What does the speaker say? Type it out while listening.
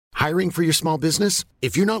Hiring for your small business?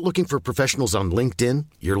 If you're not looking for professionals on LinkedIn,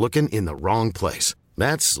 you're looking in the wrong place.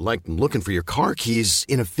 That's like looking for your car keys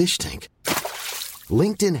in a fish tank.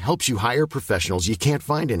 LinkedIn helps you hire professionals you can't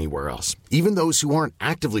find anywhere else, even those who aren't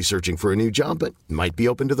actively searching for a new job but might be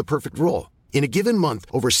open to the perfect role. In a given month,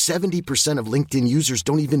 over 70% of LinkedIn users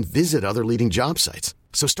don't even visit other leading job sites.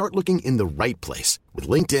 So start looking in the right place. With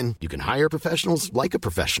LinkedIn, you can hire professionals like a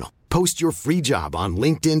professional. Post your free job on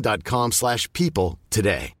linkedin.com/people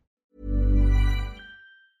today.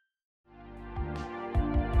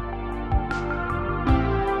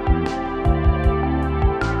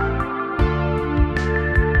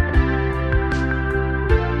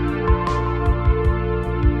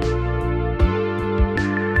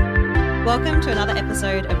 Welcome to another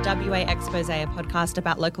episode of WA Expose, a podcast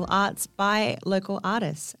about local arts by local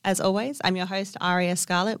artists. As always, I'm your host, Aria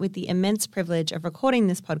Scarlett, with the immense privilege of recording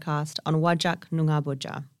this podcast on Wajak Noongar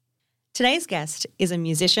Boodja. Today's guest is a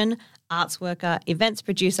musician, arts worker, events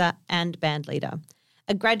producer and band leader.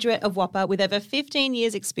 A graduate of WAPA with over 15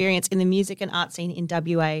 years' experience in the music and art scene in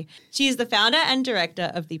WA. She is the founder and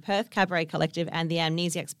director of the Perth Cabaret Collective and the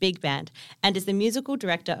Amnesiacs Big Band, and is the musical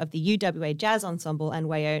director of the UWA Jazz Ensemble and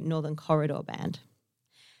WAYO Northern Corridor Band.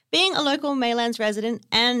 Being a local Maylands resident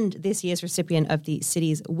and this year's recipient of the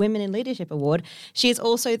city's Women in Leadership Award, she is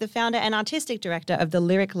also the founder and artistic director of the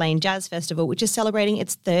Lyric Lane Jazz Festival, which is celebrating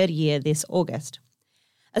its third year this August.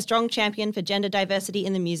 A strong champion for gender diversity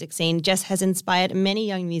in the music scene, Jess has inspired many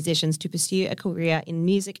young musicians to pursue a career in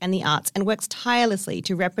music and the arts and works tirelessly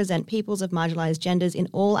to represent peoples of marginalised genders in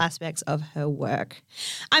all aspects of her work.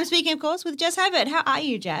 I'm speaking, of course, with Jess Herbert. How are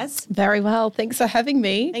you, Jess? Very well. Thanks for having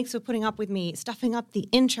me. Thanks for putting up with me stuffing up the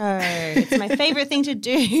intro. It's my favourite thing to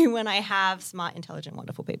do when I have smart, intelligent,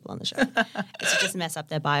 wonderful people on the show. It's to just mess up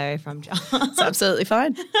their bio from jobs. It's absolutely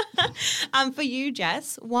fine. For you,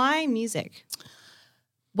 Jess, why music?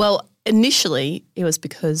 Well, initially it was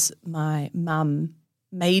because my mum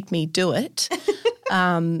made me do it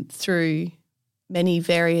through many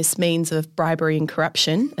various means of bribery and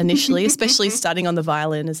corruption initially, especially studying on the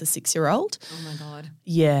violin as a 6-year-old. Oh, my God.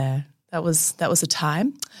 Yeah, that was a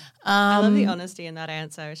time. I love the honesty in that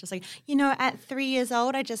answer. It's just like, at 3 years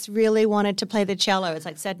old, I just really wanted to play the cello. It's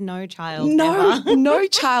like said no child ever. No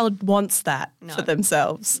child wants that for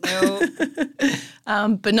themselves.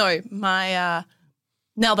 No. But no, my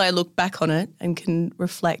now that I look back on it and can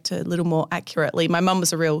reflect a little more accurately, my mum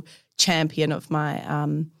was a real champion of my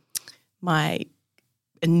my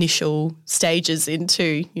initial stages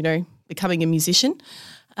into, becoming a musician.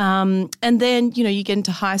 And then, you get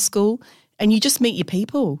into high school and you just meet your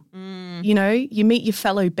people. You meet your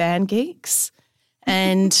fellow band geeks.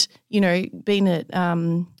 And, being at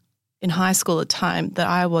in high school at the time that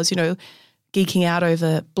I was, geeking out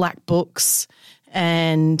over black books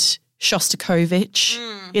and Shostakovich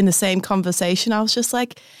in the same conversation, I was just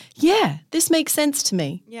like, yeah, this makes sense to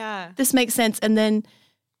me. Yeah. This makes sense. And then,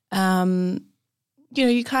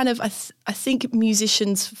 you kind of, I think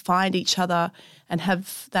musicians find each other and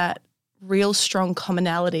have that real strong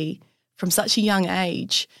commonality from such a young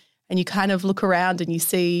age. And you kind of look around and you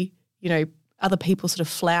see, other people sort of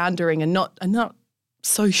floundering and not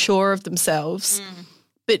so sure of themselves.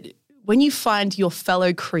 But when you find your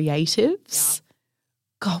fellow creatives,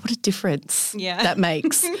 God, what a difference that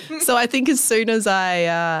makes. So I think as soon as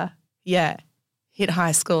I, hit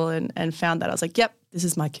high school and found that, I was like, yep, this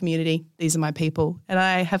is my community. These are my people. And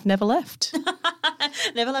I have never left.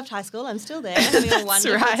 Never left high school. I'm still there. Having a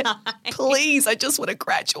wonderful time. Please, I just want to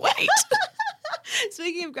graduate.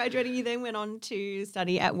 Speaking of graduating, you then went on to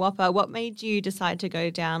study at WAPA. What made you decide to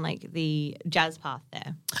go down the jazz path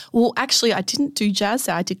there? Well, actually, I didn't do jazz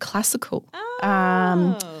there. I did classical.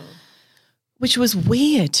 Oh. Which was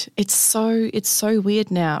weird. It's so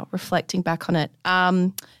weird now reflecting back on it.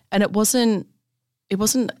 And it wasn't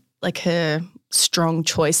like a strong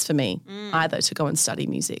choice for me either to go and study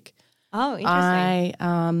music. Oh,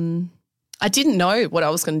 interesting. I didn't know what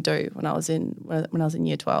I was going to do when I was in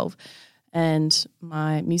year 12, and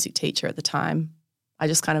my music teacher at the time, I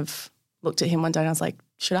just kind of looked at him one day and I was like,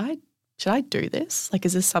 should I do this? Like,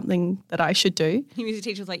 is this something that I should do? Your music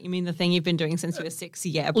teacher was like, you mean the thing you've been doing since you were 6?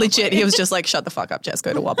 Yeah. Probably. Legit. He was just like, shut the fuck up, Jess,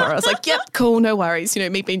 go to WAPA. I was like, yep, cool, no worries.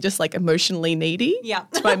 Me being just like emotionally needy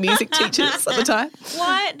to my music teachers at the time.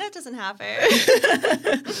 What? That doesn't happen.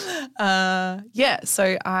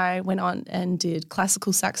 So I went on and did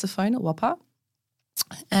classical saxophone at WAPA.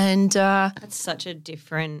 And that's such a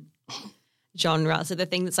different genre. So the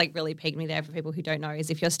thing that's really peaked me there for people who don't know is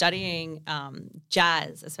if you're studying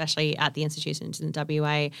jazz, especially at the institutions in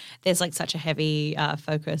WA, there's such a heavy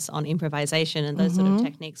focus on improvisation and those sort of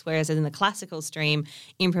techniques, whereas in the classical stream,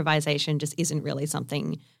 improvisation just isn't really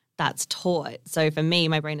something that's taught. So for me,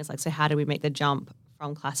 my brain is like, so how do we make the jump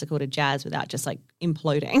from classical to jazz without just like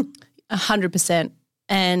imploding? 100%.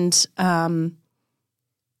 And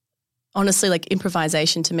honestly, like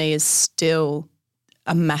improvisation to me is still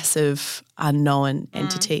a massive unknown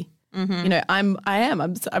entity. You know, I'm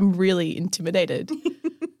really intimidated.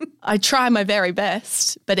 I try my very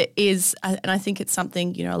best, but it is, and I think it's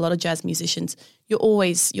something, you know, a lot of jazz musicians, you're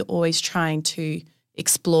always trying to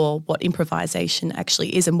explore what improvisation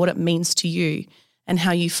actually is and what it means to you and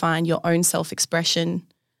how you find your own self-expression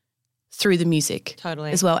through the music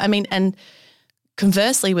as well. I mean, and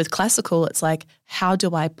conversely with classical, it's like, how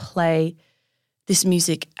do I play this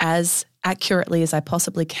music as accurately as I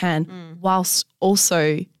possibly can whilst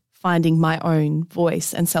also finding my own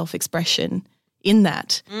voice and self-expression in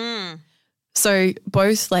that. So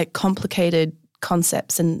both like complicated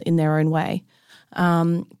concepts in their own way.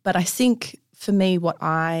 But I think for me what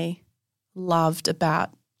I loved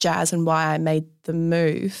about jazz and why I made the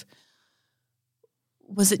move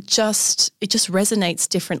was it just resonates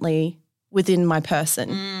differently within my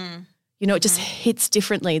person. You know, it just hits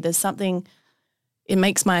differently. There's something, it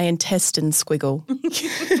makes my intestines squiggle.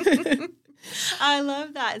 I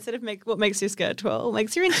love that. Instead of what makes your skirt twirl,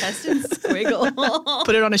 makes your intestines squiggle.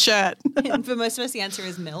 Put it on a shirt. And for most of us, the answer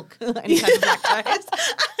is milk. Any kind of lactose.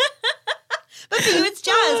 But for you, it's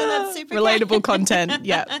jazz, and that's super relatable content.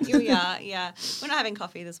 Yeah, here we are. Yeah, we're not having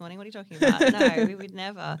coffee this morning. What are you talking about? No, we would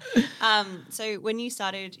never. So when you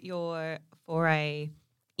started your foray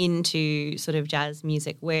into sort of jazz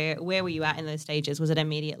music, where were you at in those stages? Was it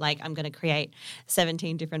immediate, like, I'm going to create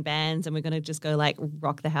 17 different bands and we're going to just go like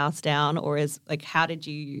rock the house down, or is like, how did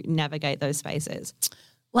you navigate those spaces?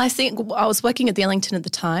 Well, I think I was working at the Ellington at the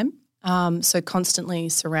time, so constantly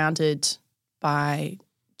surrounded by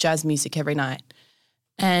jazz music every night.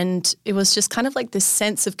 And it was just kind of like this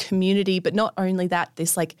sense of community, but not only that,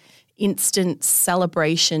 this like instant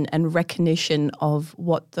celebration and recognition of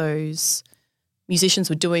what those musicians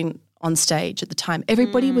were doing on stage at the time.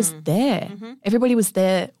 Everybody was there. Everybody was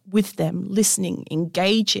there with them, listening,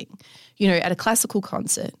 engaging. You know, at a classical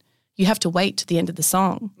concert, you have to wait to the end of the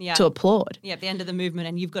song to applaud. Yeah, at the end of the movement,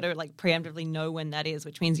 and you've got to like preemptively know when that is,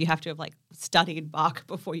 which means you have to have like studied Bach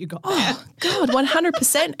before you got there. Oh, God,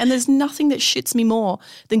 100%. And there's nothing that shits me more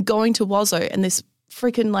than going to Wazo and this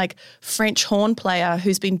freaking like French horn player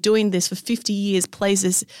who's been doing this for 50 years plays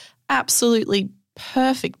this absolutely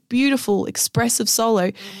perfect, beautiful, expressive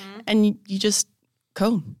solo, and you just,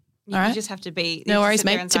 cool. You just have to be, no worries,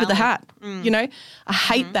 mate. Tip of the hat. You know, I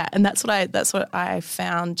hate that, and that's what I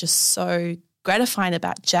found just so gratifying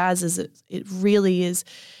about jazz. Is it really is.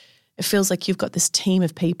 It feels like you've got this team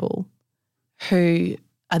of people who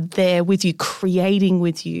are there with you, creating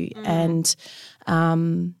with you, and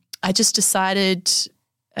I just decided,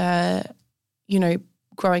 you know,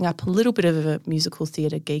 growing up a little bit of a musical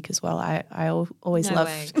theatre geek as well. I always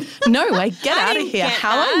loved. No way, get out of here!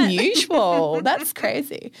 How unusual! That's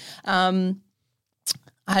crazy. I'm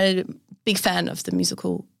a big fan of the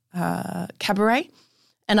musical Cabaret,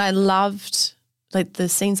 and I loved like the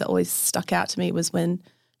scenes that always stuck out to me was when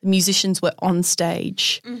the musicians were on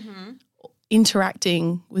stage,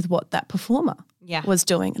 interacting with what that performer was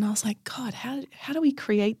doing, and I was like, God, how do we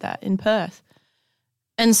create that in Perth?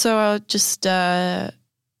 And so I just.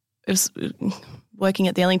 I was working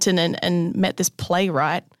at the Ellington and met this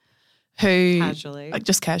playwright who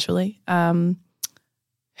just casually,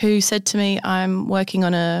 who said to me, I'm working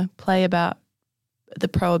on a play about the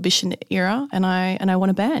Prohibition era and I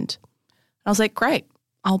want a band. I was like, great,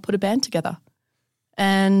 I'll put a band together.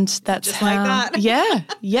 And that's just like that.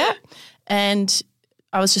 Yeah. And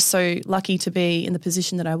I was just so lucky to be in the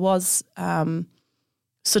position that I was,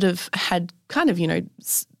 sort of had kind of, you know,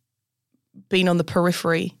 been on the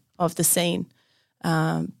periphery of the scene,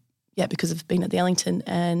 because I've been at the Ellington,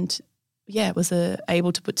 and was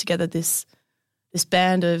able to put together this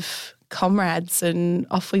band of comrades, and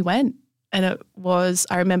off we went. And it was,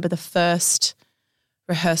 I remember the first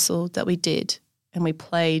rehearsal that we did, and we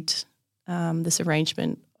played this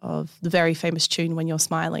arrangement of the very famous tune "When You're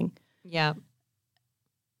Smiling." Yeah,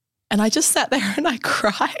 and I just sat there and I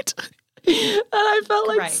cried. And I felt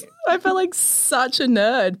like such a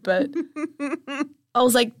nerd, but I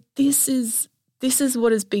was like, this is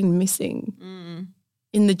what has been missing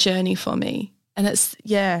in the journey for me. And it's,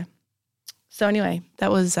 So anyway,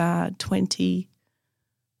 that was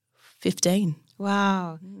 2015.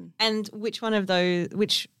 Wow. And which one of those,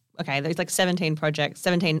 those like 17 projects,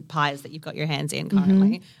 17 pies that you've got your hands in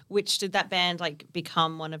currently, which did that band like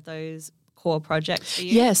become one of those core project for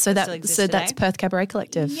you? Yeah, so that that's Perth Cabaret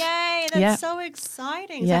Collective. Yay, that's so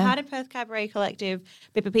exciting. Yeah. So how did Perth Cabaret Collective,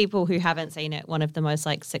 but for people who haven't seen it, one of the most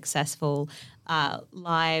like successful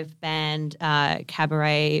live band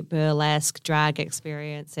cabaret, burlesque, drag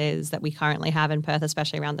experiences that we currently have in Perth,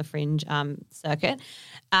 especially around the Fringe circuit.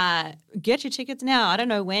 Get your tickets now. I don't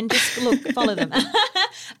know when, just look, follow them.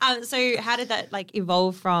 So how did that like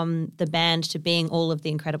evolve from the band to being all of the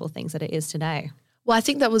incredible things that it is today? Well, I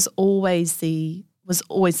think that was always the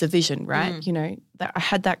vision, right? You know, that I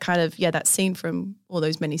had that kind of, that scene from all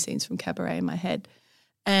those many scenes from Cabaret in my head.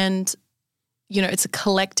 And, you know, it's a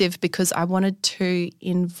collective because I wanted to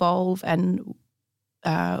involve and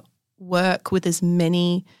work with as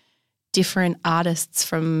many different artists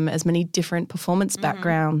from as many different performance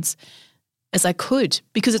backgrounds as I could,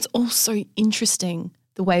 because it's all so interesting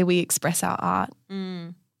the way we express our art.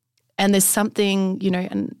 And there's something, you know,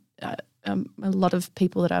 and a lot of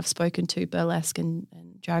people that I've spoken to, burlesque and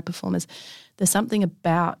drag performers, there's something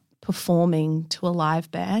about performing to a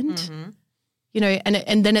live band, you know,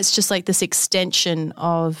 and then it's just like this extension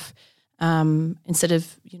of instead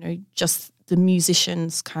of, you know, just the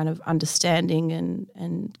musicians kind of understanding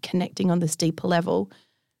and connecting on this deeper level,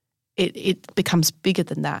 it becomes bigger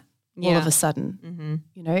than that all of a sudden,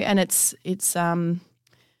 you know, and it's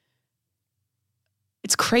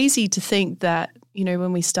crazy to think that, you know,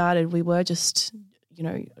 when we started, we were just, you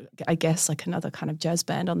know, I guess like another kind of jazz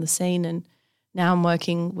band on the scene. And now I'm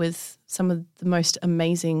working with some of the most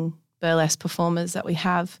amazing burlesque performers that we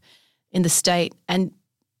have in the state, and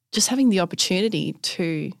just having the opportunity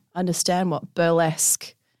to understand what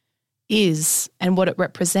burlesque is and what it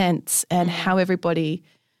represents and how everybody,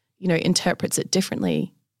 you know, interprets it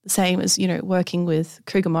differently. The same as, you know, working with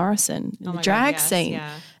Cougar Morrison in the drag scene.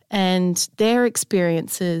 Yeah. And their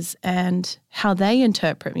experiences and how they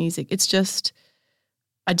interpret music. It's just,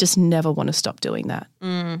 I just never want to stop doing that.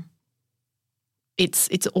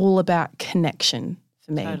 It's all about connection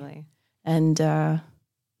for me. Totally. And that's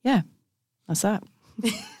that.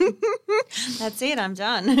 That's it. I'm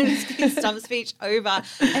done. Stump speech over. I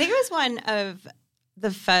think it was one of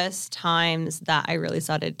the first times that I really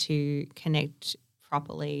started to connect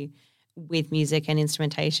properly with music and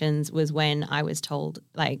instrumentations was when I was told,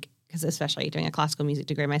 like, because especially doing a classical music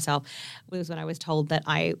degree myself, was when I was told that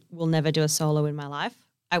I will never do a solo in my life.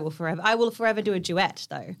 I will forever do a duet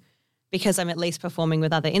though, because I'm at least performing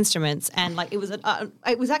with other instruments. And like it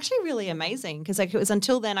was actually really amazing, because like it was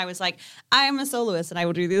until then I was like, I am a soloist and I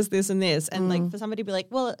will do this, this, and this. And like for somebody to be like,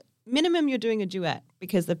 well, minimum you're doing a duet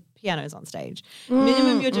because the piano's on stage.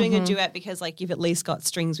 Minimum you're doing a duet because like you've at least got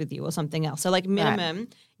strings with you or something else. So like minimum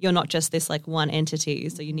you're not just this like one entity.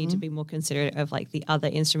 So you need to be more considerate of like the other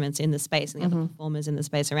instruments in the space and the other performers in the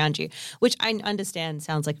space around you, which I understand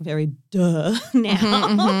sounds like very duh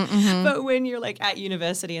now. But when you're like at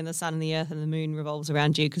university and the sun and the earth and the moon revolves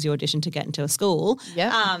around you because you audition to get into a school,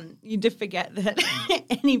 you do forget that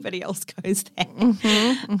anybody else goes there.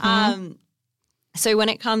 So when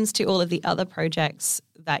it comes to all of the other projects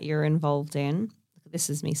that you're involved in, this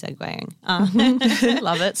is me segueing.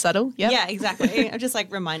 Love it. Subtle. Yep. Yeah, exactly. I just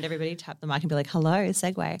like remind everybody, tap the mic and be like, hello,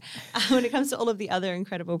 segue. When it comes to all of the other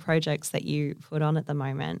incredible projects that you put on at the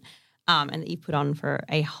moment and that you put on for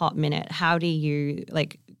a hot minute, how do you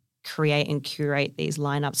like create and curate these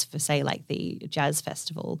lineups for, say, like the jazz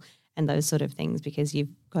festival and those sort of things, because you've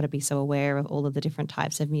got to be so aware of all of the different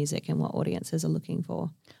types of music and what audiences are looking for?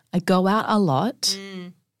 I go out a lot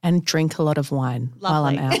and drink a lot of wine while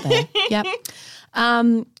I'm out there. Yep.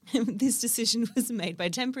 This decision was made by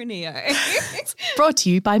Tempranillo. Brought to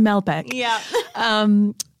you by Malbec. Yeah.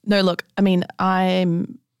 No, look, I mean,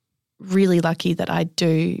 I'm really lucky that I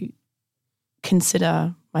do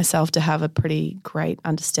consider myself to have a pretty great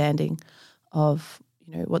understanding of,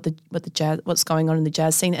 you know, what's going on in the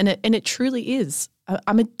jazz scene, and it truly is.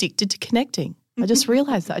 I'm addicted to connecting. I just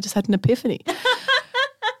realized that. I just had an epiphany.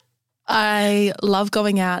 I love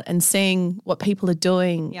going out and seeing what people are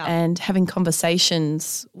doing and having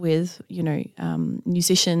conversations with, you know,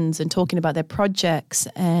 musicians and talking about their projects.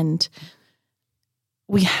 And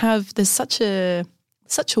there's such a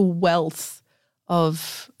wealth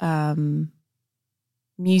of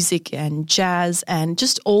music and jazz and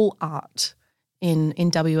just all art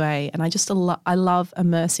in WA. And I love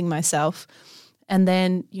immersing myself. And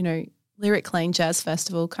then, you know, Lyric Lane Jazz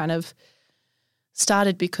Festival kind of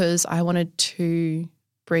started because I wanted to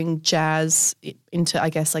bring jazz into, I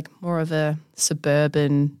guess, like more of a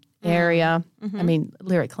suburban area. I mean,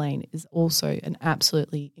 Lyric Lane is also an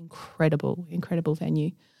absolutely incredible, incredible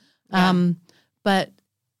venue. Yeah. But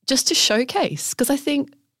just to showcase, because I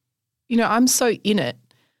think, you know, I'm so in it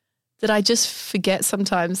that I just forget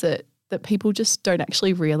sometimes that that people just don't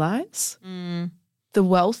actually realise the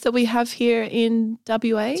wealth that we have here in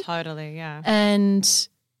WA. Totally, yeah. And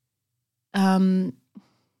I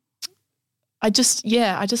just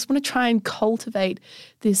want to try and cultivate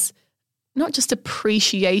this, not just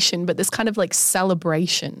appreciation, but this kind of like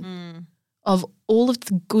celebration of all of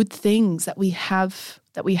the good things that we have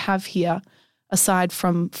here, aside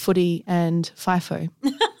from footy and FIFO.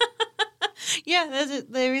 Yeah,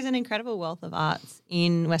 there is an incredible wealth of arts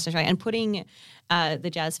in Western Australia, and putting the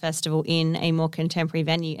Jazz Festival in a more contemporary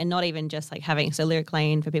venue, and not even just like having, so Lyric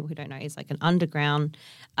Lane, for people who don't know, is like an underground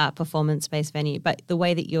performance-based venue. But the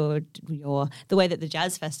way that the way that the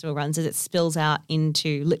Jazz Festival runs is it spills out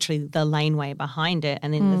into literally the laneway behind it,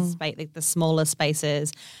 and then the smaller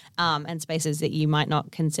spaces and spaces that you might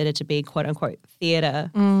not consider to be quote unquote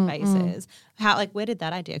theatre spaces. Where did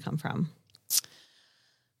that idea come from?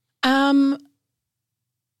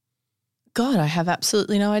 God, I have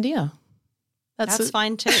absolutely no idea. That's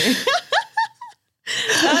fine too.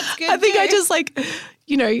 That's good. I think I just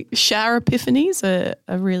shower epiphanies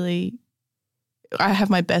are really, I have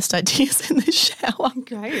my best ideas in the shower.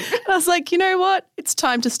 Great. And I was like, you know what? It's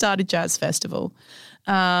time to start a jazz festival.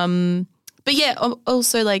 But yeah,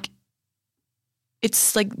 also like,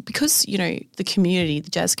 it's like, because, the community,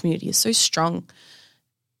 the jazz community is so strong,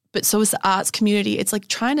 but so is the arts community. It's like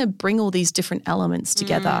trying to bring all these different elements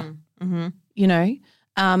together,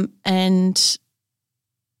 and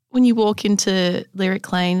when you walk into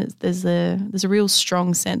Lyric Lane, there's a real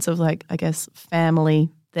strong sense of like, I guess, family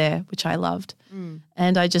there, which I loved.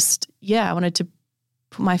 And I wanted to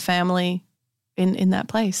put my family in that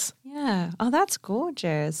place. Yeah. Oh, that's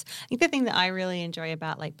gorgeous. I think the thing that I really enjoy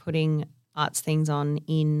about like putting arts things on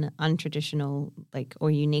in untraditional or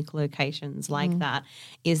unique locations like that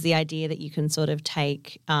is the idea that you can sort of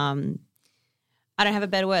take I don't have a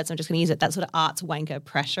better word, so I'm just going to use it, that sort of arts wanker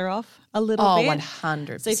pressure off a little bit. Oh,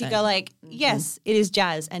 100%. So if you go like, yes, it is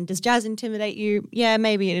jazz, and does jazz intimidate you? Yeah,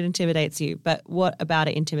 maybe it intimidates you, but what about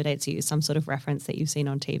it intimidates you? Some sort of reference that you've seen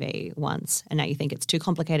on TV once and now you think it's too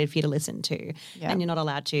complicated for you to listen to, and you're not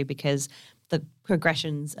allowed to because the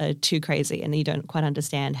progressions are too crazy and you don't quite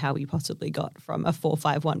understand how you possibly got from a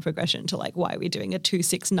 4-5-1 progression to like, why are we doing a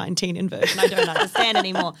 2-6-19 inversion? I don't understand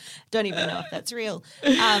anymore. Don't even know if that's real.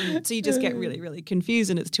 So you just get really, really confused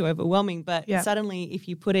and it's too overwhelming. But suddenly if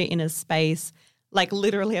you put it in a space like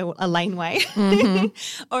literally a laneway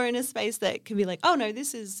or in a space that can be like, oh no,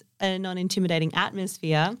 this is a non-intimidating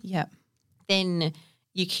atmosphere, then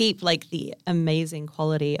you keep like the amazing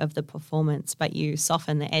quality of the performance, but you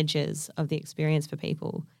soften the edges of the experience for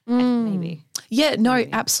people. Maybe. Yeah, no,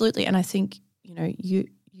 absolutely. And I think, you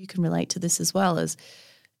can relate to this as well, as,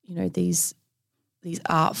 these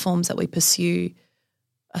art forms that we pursue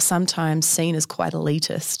are sometimes seen as quite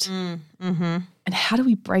elitist. And how do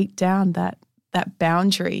we break down that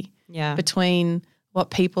boundary between what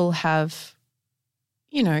people have,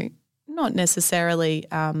 not necessarily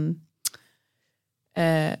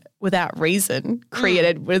without reason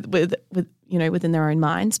created with within their own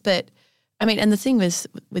minds. But I mean, and the thing with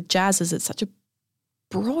jazz is it's such a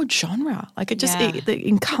broad genre. Like it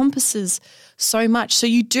encompasses so much. So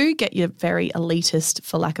you do get your very elitist,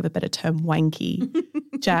 for lack of a better term, wanky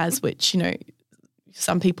jazz, which,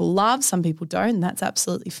 some people love, some people don't, and that's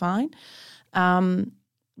absolutely fine.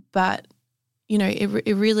 But,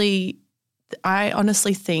 it really, I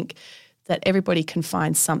honestly think that everybody can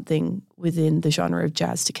find something within the genre of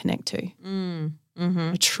jazz to connect to.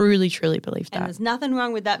 I truly, truly believe that. And there's nothing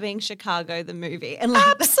wrong with that being Chicago, the movie. And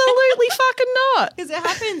absolutely fucking not. Because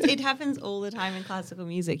it happens all the time in classical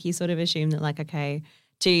music. You sort of assume that like, okay,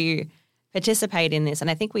 to participate in this,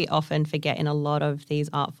 and I think we often forget in a lot of these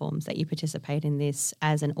art forms that you participate in this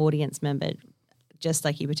as an audience member, just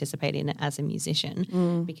like you participate in it as a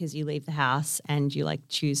musician, because you leave the house and you like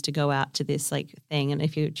choose to go out to this like thing. And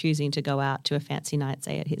if you're choosing to go out to a fancy night,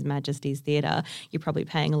 say at His Majesty's Theatre, you're probably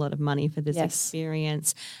paying a lot of money for this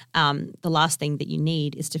experience. The last thing that you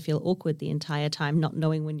need is to feel awkward the entire time, not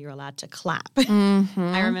knowing when you're allowed to clap. I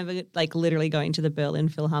remember like literally going to the Berlin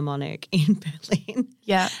Philharmonic in Berlin.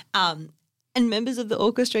 And members of the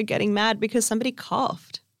orchestra getting mad because somebody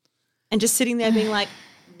coughed and just sitting there being like,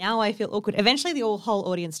 now I feel awkward. Eventually the whole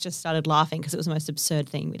audience just started laughing because it was the most absurd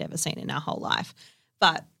thing we'd ever seen in our whole life.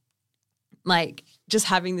 But like just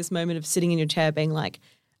having this moment of sitting in your chair being like,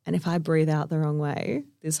 and if I breathe out the wrong way,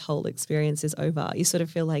 this whole experience is over. You sort of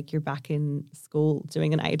feel like you're back in school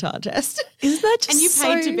doing an ATAR test. Isn't that just and you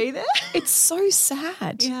paid to be there? It's so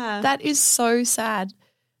sad. Yeah. That is so sad.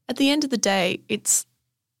 At the end of the day, it's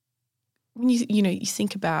when you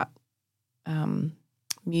think about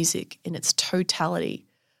music in its totality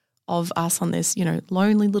of us on this,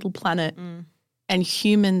 lonely little planet, and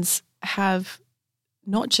humans have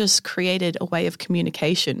not just created a way of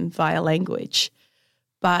communication via language,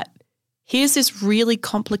 but here's this really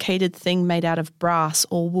complicated thing made out of brass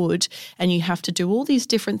or wood, and you have to do all these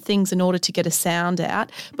different things in order to get a sound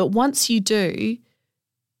out. But once you do,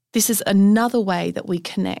 this is another way that we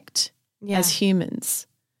connect as humans.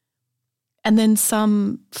 And then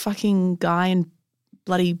some fucking guy in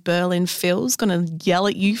bloody Berlin Phil's going to yell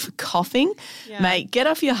at you for coughing. Yeah. Mate, get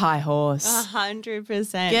off your high horse.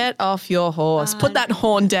 100%. Get off your horse. 100%. Put that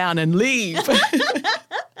horn down and leave.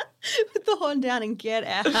 Put the horn down and get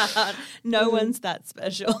out. No one's that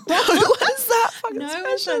special. No one's that fucking no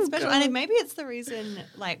special. One's that special. And maybe it's the reason,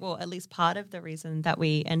 at least part of the reason that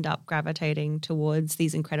we end up gravitating towards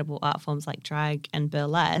these incredible art forms like drag and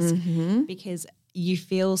burlesque, because you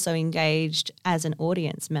feel so engaged as an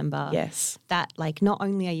audience member. Yes. That not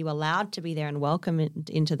only are you allowed to be there and welcome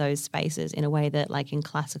into those spaces in a way that in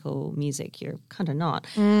classical music you're kind of not.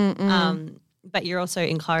 But you're also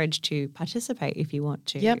encouraged to participate if you want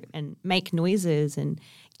to and make noises and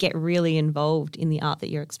get really involved in the art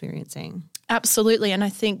that you're experiencing. Absolutely. And I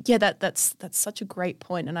think, that's such a great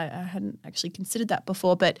point. And I hadn't actually considered that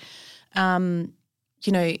before. But, in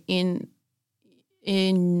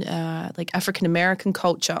African American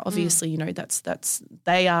culture, obviously,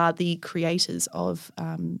 they are the creators of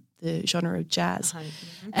the genre of jazz.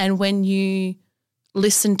 And when you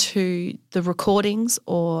listen to the recordings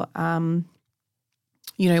or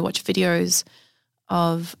watch videos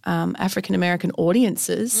of African American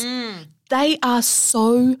audiences, they are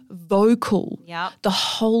so vocal the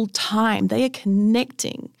whole time. They are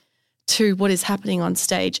connecting to what is happening on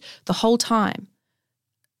stage the whole time,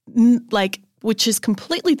 which is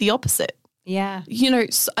completely the opposite. Yeah.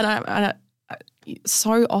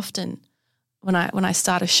 So often when I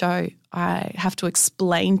start a show, I have to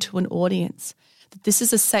explain to an audience that this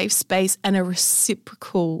is a safe space and a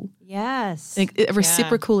reciprocal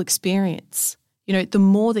experience. The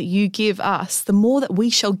more that you give us, the more that we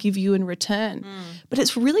shall give you in return. But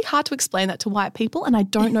it's really hard to explain that to white people, and I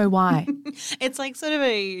don't know why. It's sort of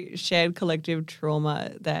a shared collective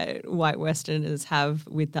trauma that white Westerners have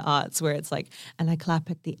with the arts, where it's and I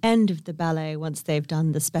clap at the end of the ballet once they've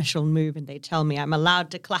done the special move and they tell me I'm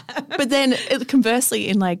allowed to clap. But then conversely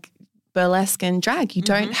in burlesque and drag, you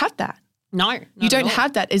don't have that. No, you don't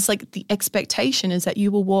have that. It's the expectation is that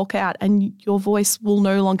you will walk out and your voice will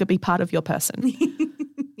no longer be part of your person.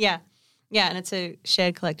 Yeah, and it's a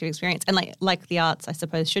shared collective experience. And like the arts, I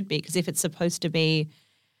suppose, should be, because if it's supposed to be,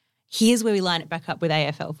 here's where we line it back up with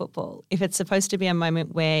AFL football. If it's supposed to be a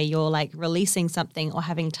moment where you're releasing something or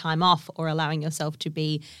having time off or allowing yourself to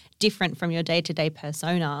be different from your day-to-day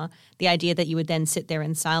persona, the idea that you would then sit there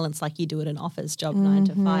in silence like you do at an office job 9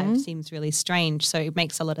 to 5 seems really strange. So it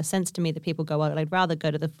makes a lot of sense to me that people go, well, I'd rather go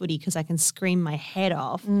to the footy because I can scream my head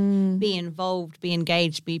off, be involved, be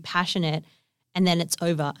engaged, be passionate, and then it's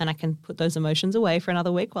over and I can put those emotions away for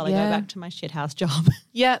another week while I go back to my shithouse job.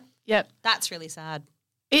 Yep. That's really sad.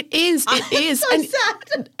 It is. So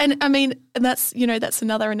sad. And I mean, and that's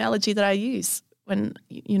another analogy that I use when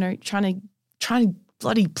trying to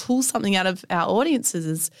bloody pull something out of our audiences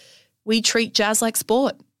is we treat jazz like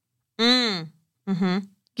sport. This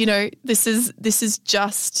is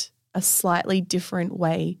just a slightly different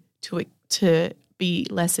way to be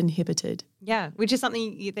less inhibited. Yeah, which is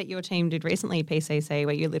something that your team did recently, PCC,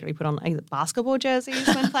 where you literally put on basketball jerseys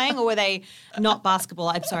when playing, or were they not basketball?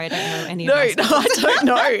 I'm sorry, I don't know any of those. No, I don't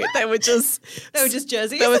know. They were just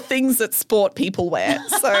jerseys. They were things that sport people wear.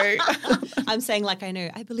 So I'm saying I know.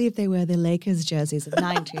 I believe they were the Lakers jerseys of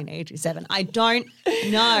 1987. I don't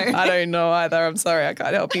know. I don't know either. I'm sorry, I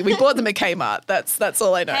can't help you. We bought them at Kmart. That's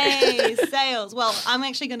all I know. Hey, sales. Well, I'm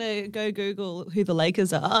actually going to go Google who the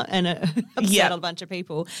Lakers are and upset a bunch of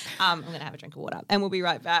people. I'm going to have a drink of water, and we'll be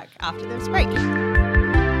right back after this break.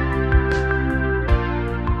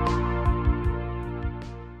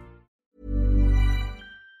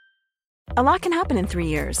 A lot can happen in 3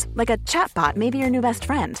 years, like a chatbot may be your new best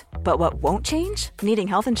friend. But what won't change? Needing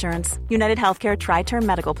health insurance. United Healthcare Tri-Term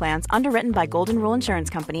Medical Plans, underwritten by Golden Rule Insurance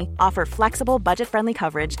Company, offer flexible, budget-friendly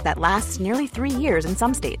coverage that lasts nearly 3 years in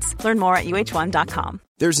some states. Learn more at uh1.com.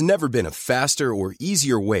 There's never been a faster or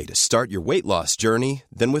easier way to start your weight loss journey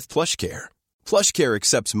than with PlushCare. PlushCare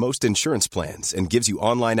accepts most insurance plans and gives you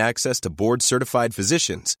online access to board-certified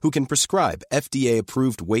physicians who can prescribe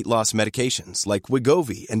FDA-approved weight loss medications like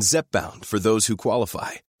Wegovy and Zepbound for those who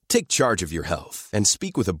qualify. Take charge of your health and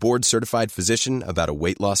speak with a board-certified physician about a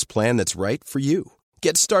weight loss plan that's right for you.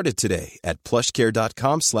 Get started today at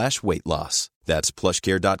plushcare.com/weight-loss. That's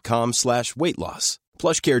plushcare.com/weight-loss.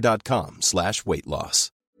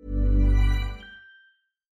 plushcare.com/weight-loss.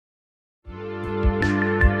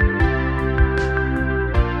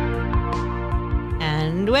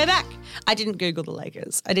 we're back. I didn't Google the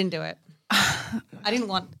Lakers. I didn't do it. I didn't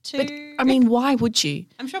want to. But, I mean, why would you?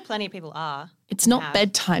 I'm sure plenty of people are. It's not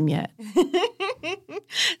bedtime yet.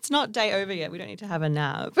 It's not day over yet. We don't need to have a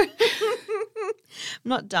nap. I'm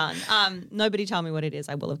not done. Nobody tell me what it is.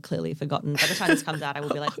 I will have clearly forgotten. By the time this comes out, I will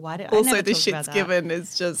be like, why did I also, never the talked about shit's that? given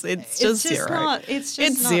is just, it's just zero. It's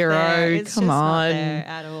It's not zero. there. It's Come just on. not there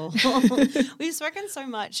at all. We've spoken so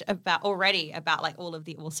much about like all of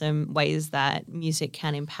the awesome ways that music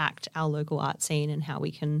can impact our local art scene and how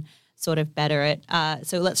we can sort of better it.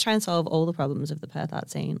 So let's try and solve all the problems of the Perth art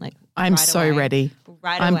scene. Like I'm right so away. ready.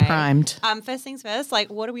 Right I'm away. primed. First things first,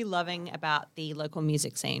 like what are we loving about the local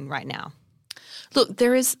music scene right now? Look,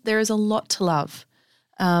 there is a lot to love.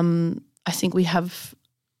 I think we're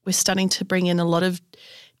starting to bring in a lot of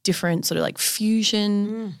different sort of like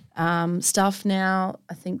fusion stuff now.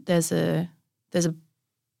 I think there's a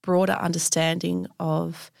broader understanding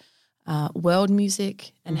of world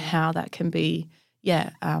music and how that can be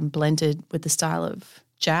blended with the style of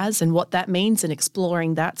jazz and what that means and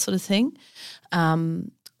exploring that sort of thing.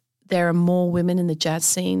 There are more women in the jazz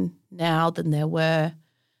scene now than there were,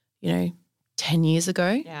 10 years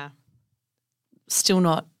ago. Yeah. Still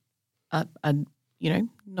not,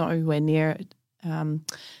 nowhere near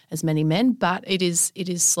as many men, but it is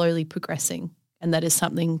slowly progressing, and that is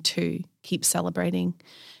something to keep celebrating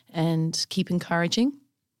and keep encouraging.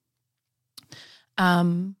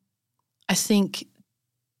 I think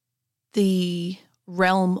the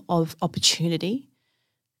realm of opportunity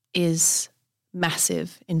is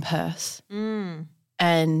massive in Perth.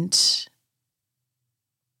 And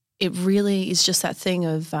it really is just that thing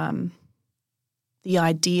of the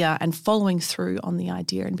idea and following through on the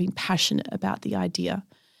idea and being passionate about the idea.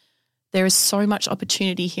 There is so much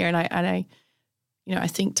opportunity here, and I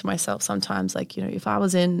think to myself sometimes, like, if I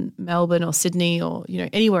was in Melbourne or Sydney or,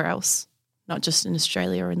 anywhere else, not just in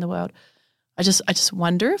Australia or in the world, I just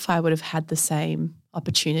wonder if I would have had the same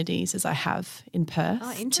opportunities as I have in Perth.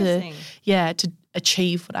 Oh, interesting. To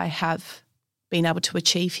achieve what I have been able to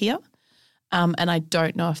achieve here. And I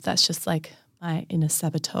don't know if that's just like my inner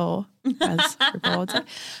saboteur, as RuPaul would say.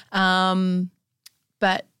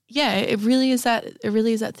 But yeah, it really is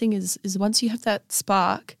that thing is once you have that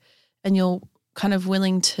spark and you're kind of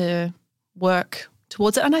willing to work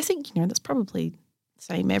towards it. And I think, that's probably the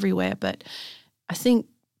same everywhere, but I think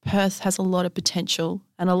Perth has a lot of potential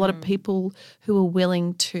and a lot of people who are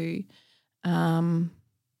willing to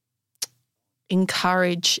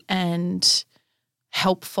encourage and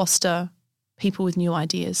help foster people with new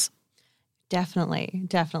ideas. Definitely.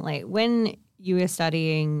 When you were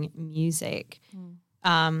studying music,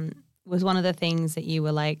 was one of the things that you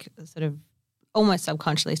were like sort of almost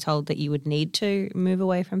subconsciously told that you would need to move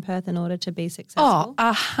away from Perth in order to be successful?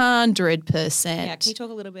 100%. Yeah, can you talk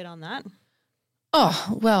a little bit on that?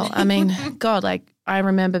 Oh, well, I mean, God, like I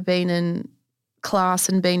remember being in class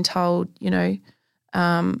and being told,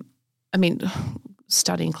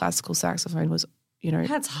 studying classical saxophone was,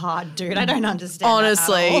 That's hard, dude. I don't understand that at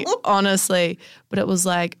all. honestly. But it was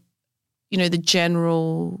like, the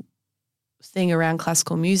general thing around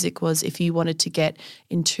classical music was if you wanted to get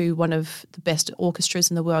into one of the best orchestras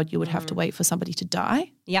in the world, you would have to wait for somebody to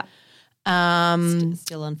die. Yep.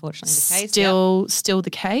 Still unfortunately the case. Still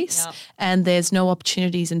the case. Yep. And there's no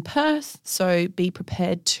opportunities in Perth, so be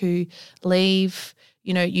prepared to leave.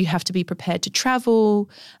 You have to be prepared to travel.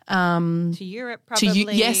 To Europe probably.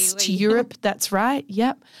 To Europe, that's right.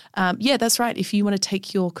 Yep. That's right. If you want to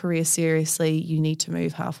take your career seriously, you need to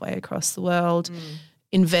move halfway across the world,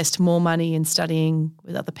 invest more money in studying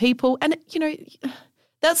with other people. And,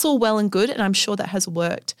 that's all well and good, and I'm sure that has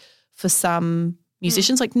worked for some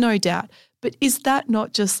musicians, like no doubt. But is that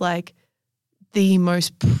not just like the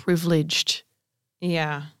most privileged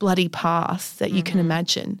bloody path that you can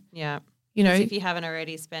imagine? Yeah. If you haven't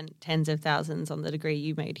already spent tens of thousands on the degree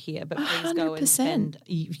you made here, but please go and spend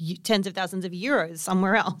tens of thousands of euros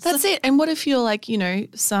somewhere else. That's it. And what if you're like,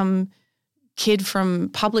 some kid from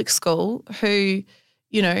public school who,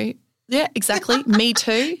 exactly, me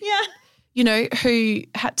too. Yeah. Who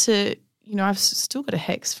had to, I've still got a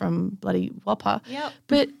hex from bloody Whopper. Yep.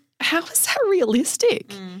 But how is that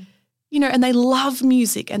realistic? And they love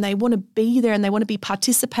music and they want to be there and they want to be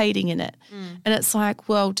participating in it. And it's like,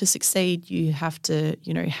 well, to succeed, you have to,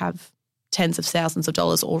 have tens of thousands of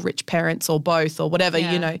dollars or rich parents or both or whatever,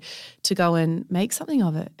 to go and make something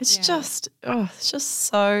of it. It's just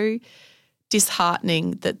so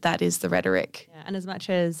disheartening that is the rhetoric. Yeah. And as much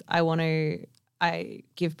as I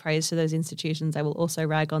give praise to those institutions, I will also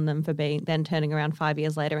rag on them for then turning around 5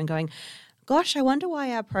 years later and going, gosh, I wonder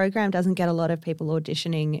why our program doesn't get a lot of people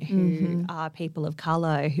auditioning who are people of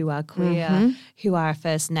colour, who are queer, who are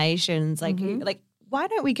First Nations, like why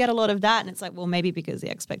don't we get a lot of that? And it's like, well, maybe because the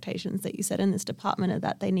expectations that you set in this department are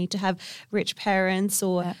that they need to have rich parents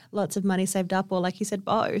or lots of money saved up or, like you said,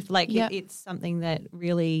 both. Like it's something that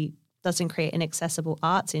really doesn't create an accessible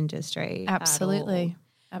arts industry. Absolutely.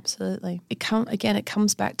 Absolutely. It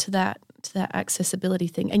comes back to that accessibility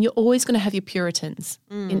thing. And you're always going to have your Puritans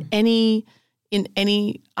in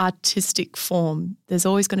any artistic form. There's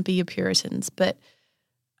always going to be your Puritans. But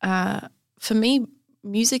for me,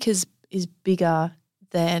 music is bigger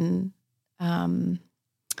than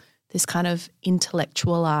this kind of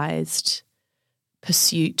intellectualized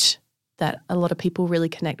pursuit that a lot of people really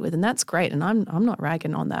connect with, and that's great. And I'm not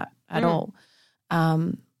ragging on that at all.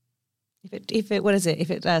 If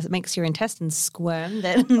it makes your intestines squirm,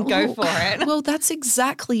 then go for it. Well, that's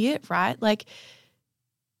exactly it, right? Like,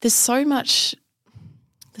 there's so many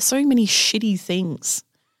shitty things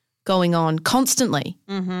going on constantly,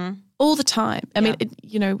 all the time. I mean,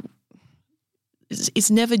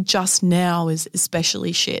 it's never just now is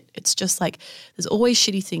especially shit. It's just like there's always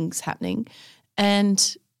shitty things happening.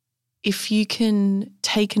 And if you can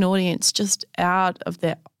take an audience just out of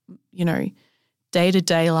their,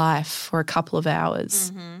 day-to-day life for a couple of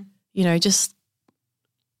hours, just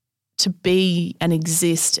to be and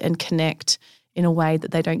exist and connect in a way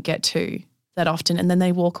that they don't get to that often, and then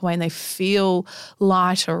they walk away and they feel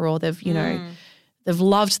lighter, or they've, they've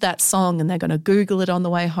loved that song and they're going to Google it on the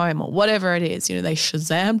way home or whatever it is. They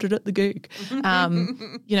Shazammed it at the gig.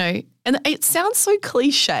 And it sounds so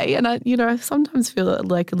cliche, and I sometimes feel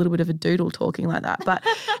like a little bit of a doodle talking like that, but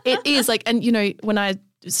it is like, and when I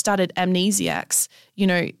started Amnesiacs,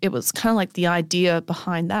 it was kind of like the idea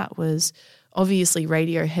behind that was obviously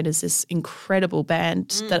Radiohead is this incredible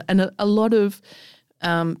band that, and a lot of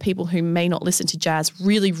people who may not listen to jazz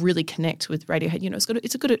really, really connect with Radiohead.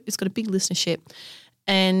 It's got a big listenership,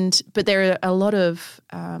 but there are a lot of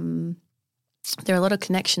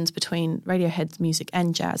connections between Radiohead's music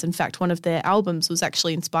and jazz. In fact, one of their albums was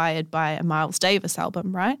actually inspired by a Miles Davis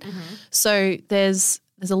album, right? So there's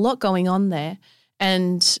a lot going on there,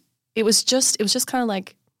 and it was just kind of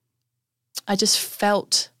like I just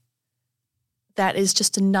felt that is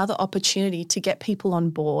just another opportunity to get people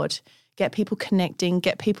on board, get people connecting,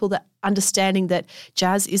 get people that understanding that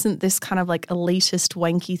jazz isn't this kind of like elitist,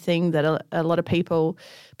 wanky thing that a lot of people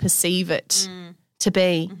perceive it to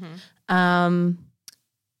be. And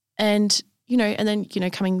then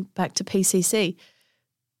coming back to PCC,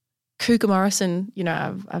 Cougar Morrison,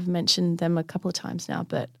 I've mentioned them a couple of times now,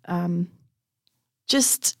 but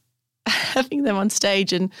just having them on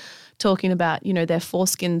stage and talking about, their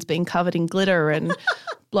foreskins being covered in glitter and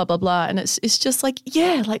blah, blah, blah. And it's just like,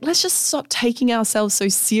 let's just stop taking ourselves so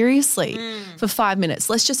seriously for 5 minutes.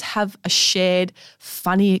 Let's just have a shared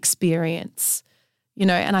funny experience,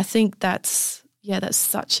 and I think that's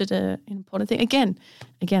such an important thing. Again,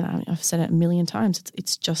 I've said it a million times.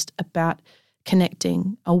 It's just about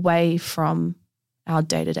connecting away from our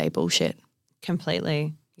day-to-day bullshit.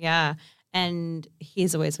 Completely. Yeah. And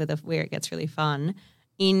here's always where it gets really fun.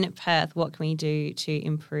 In Perth, what can we do to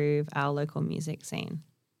improve our local music scene?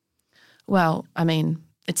 Well, I mean,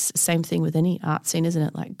 it's the same thing with any art scene, isn't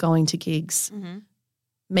it? Like going to gigs,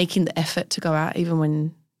 making the effort to go out even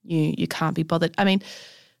when you can't be bothered. I mean,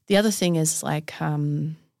 the other thing is like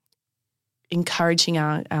encouraging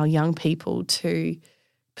our young people to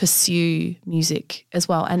pursue music as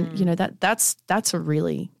well. And, that's a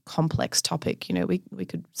really complex topic. We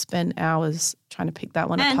could spend hours trying to pick that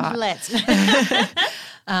one apart. Let's.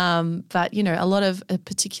 But, a lot of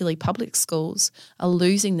particularly public schools are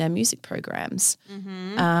losing their music programs.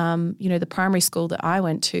 The primary school that I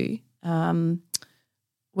went to,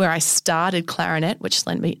 where I started clarinet, which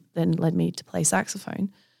led me to play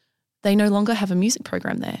saxophone, they no longer have a music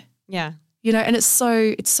program there. Yeah. And it's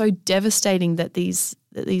so devastating that these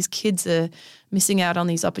kids are missing out on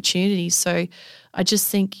these opportunities. So I just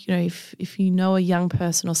think, if you know a young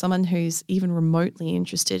person or someone who's even remotely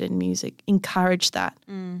interested in music, encourage that.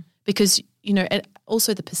 Because, and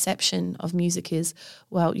also the perception of music is,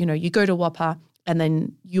 well, you go to WAPA and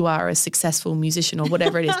then you are a successful musician or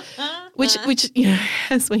whatever it is, which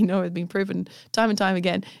as we know has been proven time and time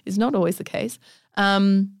again is not always the case.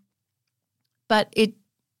 But it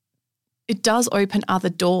does open other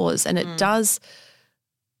doors, and it does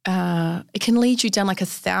it can lead you down like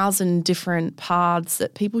 1,000 different paths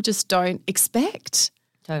that people just don't expect.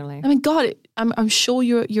 Totally. I mean, God, I'm sure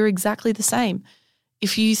you're exactly the same.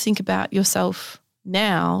 If you think about yourself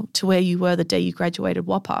now to where you were the day you graduated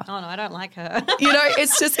WAPA. Oh, no, I don't like her.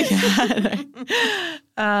 It's just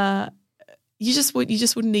you just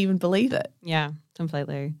wouldn't even believe it. Yeah,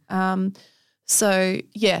 completely. So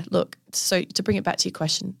to bring it back to your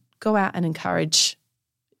question, go out and encourage,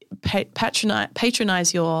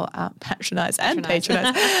 patronize your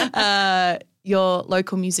your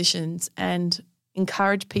local musicians, and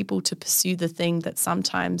encourage people to pursue the thing that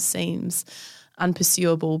sometimes seems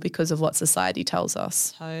unpursuable because of what society tells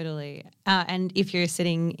us. Totally. And if you're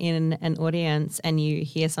sitting in an audience and you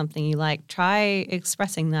hear something you like, try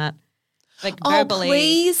expressing that. Like verbally.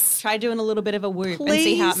 Please. Try doing a little bit of a whoop and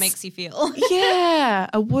see how it makes you feel. Yeah.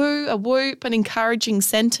 A whoop, an encouraging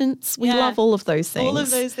sentence. We love all of those things. All of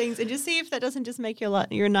those things. And just see if that doesn't just make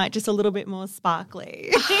your night just a little bit more sparkly.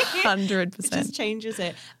 100%. It just changes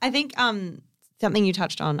it. I think something you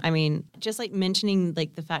touched on, I mean, just like mentioning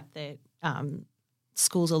like the fact that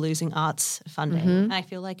schools are losing arts funding. And I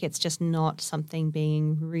feel like it's just not something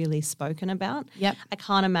being really spoken about. Yep. I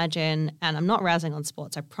can't imagine, and I'm not rousing on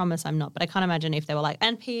sports, I promise I'm not, but I can't imagine if they were like,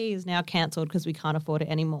 and PE is now cancelled because we can't afford it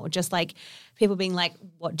anymore. Just like people being like,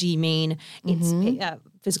 what do you mean? It's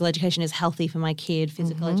physical education is healthy for my kid.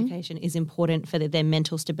 Physical education is important for their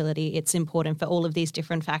mental stability. It's important for all of these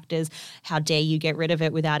different factors. How dare you get rid of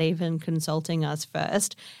it without even consulting us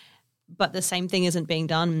first? But the same thing isn't being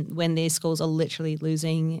done when these schools are literally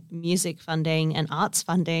losing music funding and arts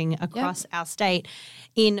funding across our state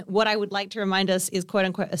in what I would like to remind us is, quote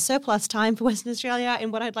unquote, a surplus time for Western Australia,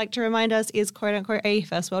 and what I'd like to remind us is, quote unquote, a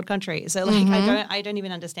first world country. So like I don't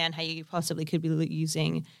even understand how you possibly could be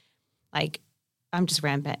using, like, I'm just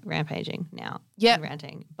rampaging now. Yeah.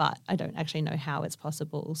 Ranting, but I don't actually know how it's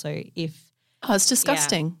possible. So it's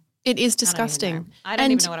disgusting. Yeah. It is disgusting. I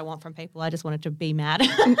don't even know what I want from people. I just wanted to be mad.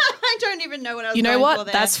 I don't even know what I was going for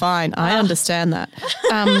there. That's fine. I understand that.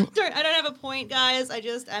 I don't have a point, guys. I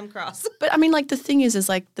just am cross. But I mean, like, the thing is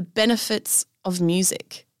like the benefits of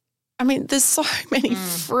music. I mean, there's so many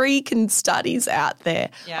freaking studies out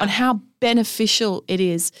there on how beneficial it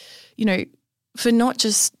is, you know, for not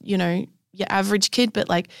just, you know, your average kid, but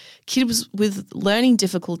like kids with learning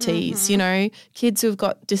difficulties, you know, kids who've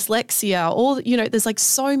got dyslexia, or, you know, there's like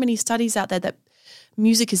so many studies out there that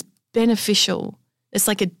music is beneficial. It's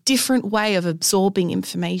like a different way of absorbing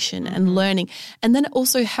information and learning. And then it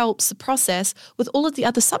also helps the process with all of the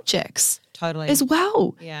other subjects as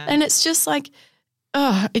well. Yeah. And it's just like,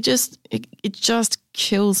 it just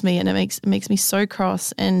kills me, and it makes me so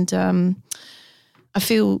cross. And I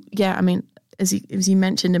feel, I mean, as you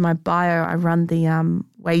mentioned in my bio, I run the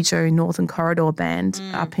Wajo Northern Corridor Band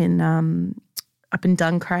up in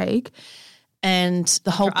Duncraig, and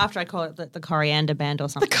the whole after I call it the Coriander Band or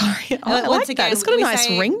something. I like that. It's got a nice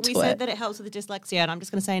ring to it. We said that it helps with the dyslexia, and I'm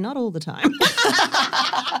just going to say not all the time.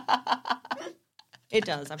 It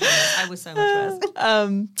does. I promise. I was so much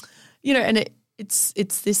worse. You know, and it's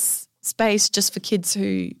this space just for kids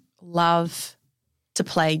who love to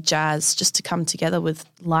play jazz, just to come together with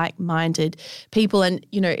like-minded people. And,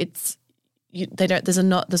 you know, there's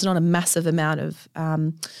not a massive amount of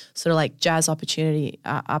sort of like jazz opportunity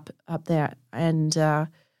up there. And,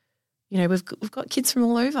 you know, we've got kids from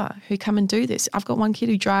all over who come and do this. I've got one kid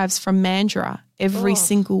who drives from Mandurah every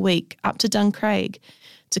single week up to Duncraig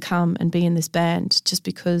to come and be in this band, just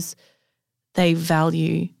because they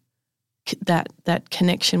value that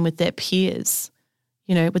connection with their peers,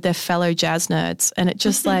 you know, with their fellow jazz nerds. And it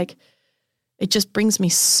just like, it just brings me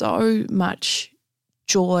so much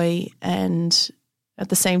joy, and at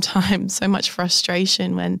the same time so much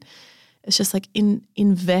frustration when it's just like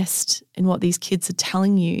invest in what these kids are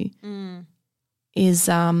telling you is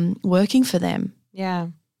working for them. Yeah.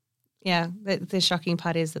 Yeah. The shocking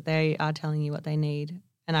part is that they are telling you what they need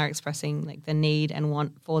and are expressing like the need and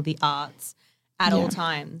want for the arts at all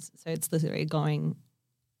times. So it's literally going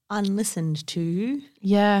unlistened to.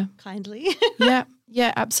 Yeah. Kindly.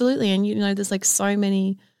 Yeah, absolutely. And, you know, there's like so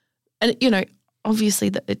many, and, you know, obviously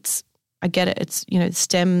that I get it. It's, you know,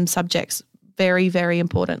 STEM subjects, very, very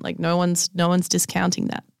important. Like no one's discounting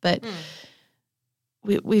that. But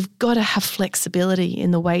we've got to have flexibility in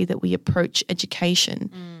the way that we approach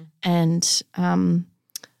education and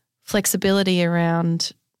flexibility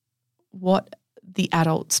around what the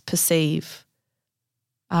adults perceive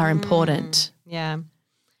are important. Yeah.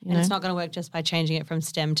 And it's not going to work just by changing it from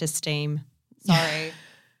STEM to STEAM. Sorry.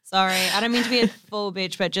 I don't mean to be a full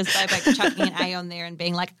bitch, but just by like chucking an A on there and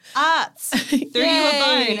being like, arts, threw you a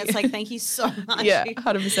bone. It's like, thank you so much. Yeah,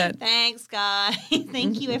 100%. Thanks, guys.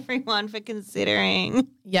 Thank you, everyone, for considering.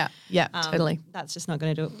 Yeah, totally. That's just not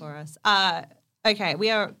going to do it for us. Okay, we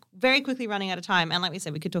are very quickly running out of time. And like we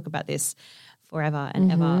said, we could talk about this forever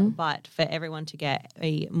and ever. But for everyone to get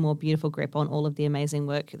a more beautiful grip on all of the amazing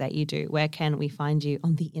work that you do, where can we find you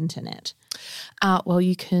on the internet? Well,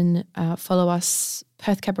 you can follow us,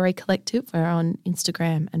 Perth Cabaret Collective. We're on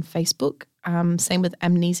Instagram and Facebook. Same with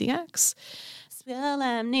Amnesiacs. Spell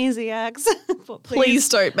amnesiacs. Please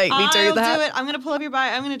don't make me do that. I'll do it. I'm going to pull up your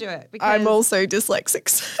bio. I'm going to do it. Because I'm also dyslexic.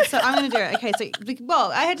 So I'm going to do it. Okay. So,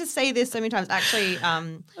 well, I had to say this so many times. Actually,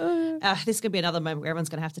 this could be another moment where everyone's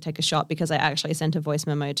going to have to take a shot because I actually sent a voice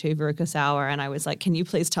memo to Veruca Sauer and I was like, can you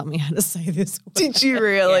please tell me how to say this word? Did you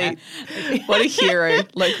really? Yeah. What a hero.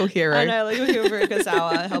 Local hero. I know, local hero Veruca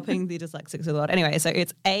Sauer helping the dyslexics with the word. Anyway, so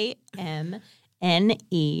it's AMNESIACS.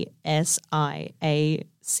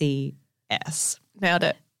 Nailed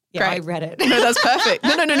it. Yeah, Great. I read it. No, that's perfect.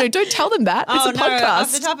 No. Don't tell them that. It's a podcast.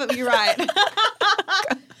 Off the top of you're right.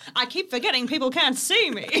 I keep forgetting people can't see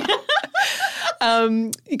me.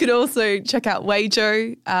 You could also check out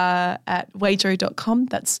Wayjo at wayjo.com.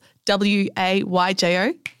 That's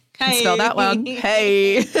WAYJO. Hey. Spell that one.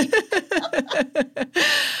 Hey.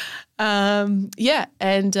 And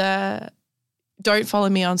don't follow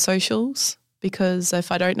me on socials because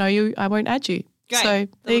if I don't know you, I won't add you. Great. So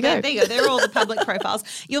there you go. There you go. They're all the public profiles.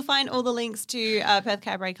 You'll find all the links to Perth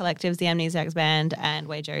Cabaret Collectives, the Amnesiacs Band, and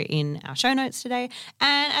Wayjo in our show notes today.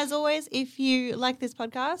 And as always, if you like this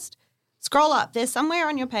podcast, scroll up. There's somewhere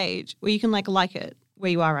on your page where you can like it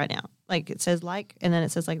where you are right now. Like it says like, and then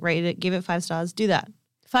it says like rate it, give it 5 stars. Do that.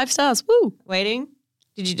 5 stars. Woo. Waiting.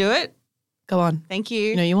 Did you do it? Go on. Thank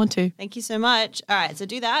you. No, you want to. Thank you so much. All right, so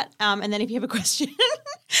do that. And then if you have a question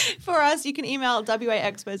for us, you can email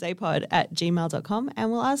waexposepod@gmail.com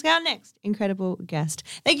and we'll ask our next incredible guest.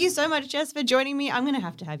 Thank you so much, Jess, for joining me. I'm going to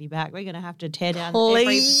have you back. We're going to have to tear down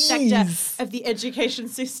every sector of the education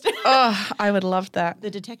system. Oh, I would love that.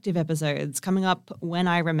 The detective episodes coming up when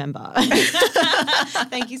I remember.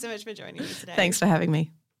 Thank you so much for joining me today. Thanks for having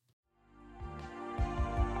me.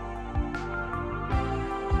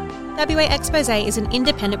 WA Expose is an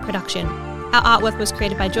independent production. Our artwork was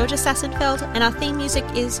created by Georgia Sassenfeld and our theme music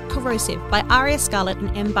is Corrosive by Aria Scarlett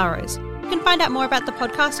and M. Burrows. You can find out more about the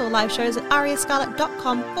podcast or live shows at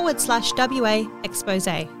ariascarlett.com/WA Expose.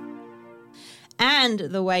 And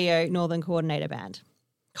the Wayo Northern Coordinator Band.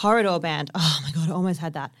 Corridor Band. Oh my God, I almost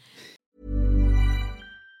had that.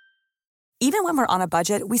 Even when we're on a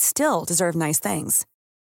budget, we still deserve nice things.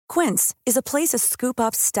 Quince is a place to scoop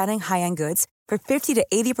up stunning high-end goods for 50 to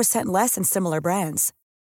 80% less than similar brands.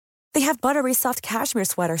 They have buttery soft cashmere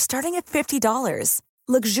sweaters starting at $50,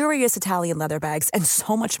 luxurious Italian leather bags, and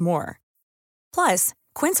so much more. Plus,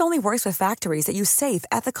 Quince only works with factories that use safe,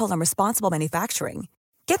 ethical, and responsible manufacturing.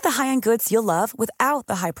 Get the high-end goods you'll love without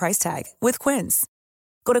the high price tag with Quince.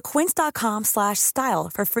 Go to quince.com/style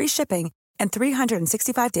for free shipping and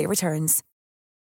 365-day returns.